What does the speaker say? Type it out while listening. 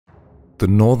the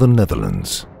Northern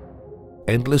Netherlands.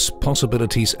 Endless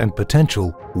possibilities and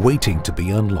potential waiting to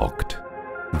be unlocked.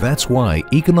 That's why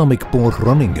Economic Board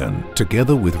Groningen,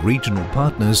 together with regional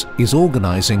partners, is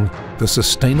organizing the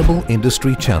Sustainable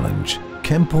Industry Challenge,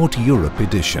 Chemport Europe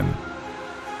edition.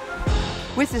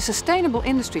 With the Sustainable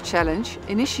Industry Challenge,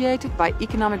 initiated by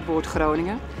Economic Board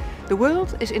Groningen, the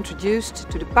world is introduced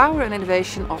to the power and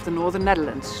innovation of the Northern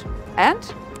Netherlands.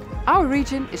 And our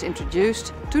region is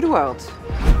introduced to the world.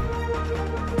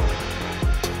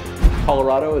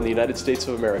 Colorado in the United States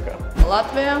of America.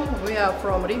 Latvia, we are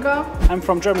from Riga. I'm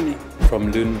from Germany.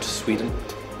 From Lund, Sweden.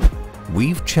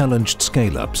 We've challenged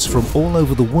scale-ups from all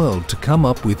over the world to come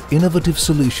up with innovative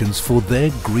solutions for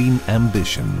their green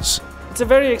ambitions. It's a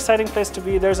very exciting place to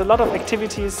be. There's a lot of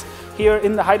activities here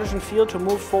in the hydrogen field to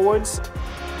move forwards.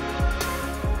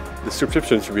 The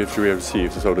subscriptions we have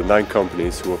received, so the 9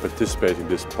 companies who are participating in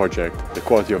this project, the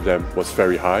quality of them was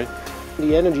very high.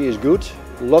 The energy is good,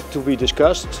 a lot to be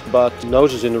discussed, but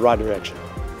knows us in the right direction.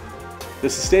 The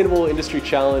Sustainable Industry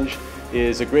Challenge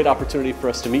is a great opportunity for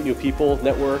us to meet new people,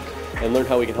 network, and learn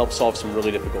how we can help solve some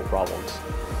really difficult problems.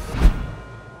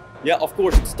 Yeah, of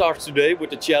course it starts today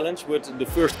with the challenge, with the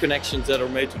first connections that are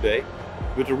made today.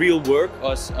 With the real work,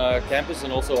 us campus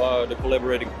and also the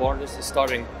collaborating partners is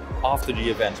starting after the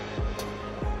event.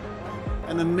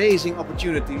 An amazing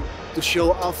opportunity to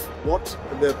show off what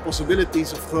the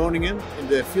possibilities of Groningen in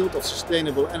the field of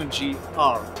sustainable energy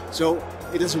are. So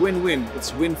it is a win-win.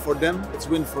 It's a win for them, it's a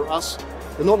win for us.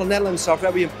 The Northern Netherlands are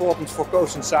very important for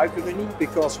Coast and South Groningen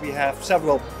because we have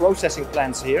several processing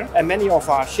plants here and many of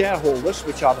our shareholders,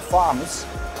 which are the farmers,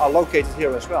 are located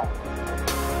here as well.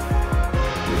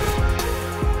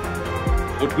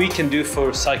 What we can do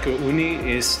for Uni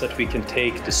is that we can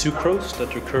take the sucrose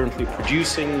that we're currently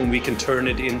producing and we can turn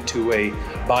it into a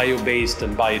bio-based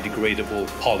and biodegradable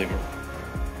polymer.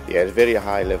 Yeah, it's very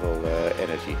high level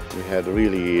energy. We had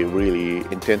really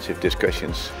intensive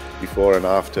discussions before and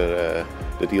after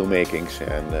the deal makings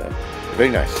and very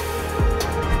nice.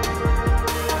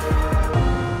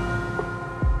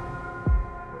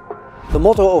 The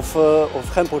motto of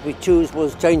Chemport we chose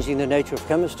was changing the nature of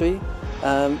chemistry.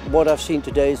 What I've seen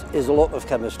today is a lot of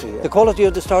chemistry. The quality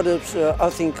of the startups I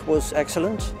think was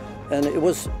excellent and it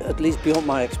was at least beyond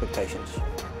my expectations.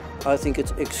 I think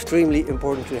it's extremely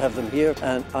important to have them here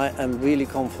and I am really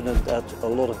confident that a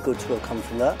lot of goods will come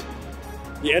from that.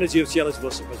 The energy of the challenge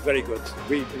was very good.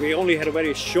 We only had a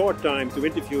very short time to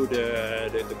interview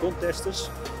the contestants,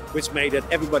 which made that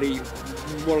everybody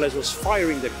more or less was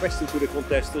firing their questions to the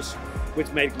contestants,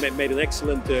 which made an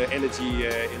excellent energy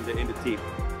in the team.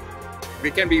 We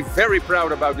can be very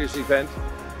proud about this event.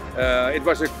 It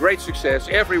was a great success.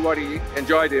 Everybody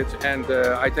enjoyed it and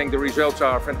I think the results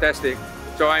are fantastic.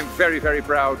 So I'm very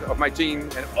proud of my team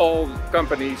and all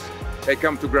companies that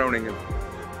come to Groningen.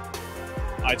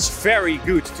 It's very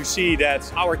good to see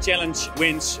that our challenge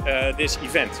wins this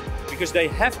event because they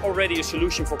have already a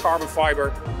solution for carbon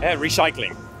fiber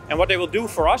recycling. And what they will do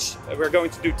for us, we're going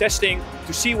to do testing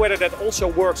to see whether that also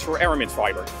works for aramid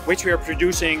fiber, which we are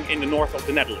producing in the north of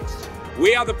the Netherlands.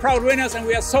 We are the proud winners and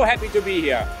we are so happy to be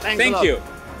here. Thank you.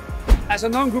 As a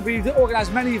non-group, we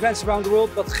organized many events around the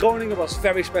world, but Groningen was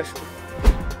very special.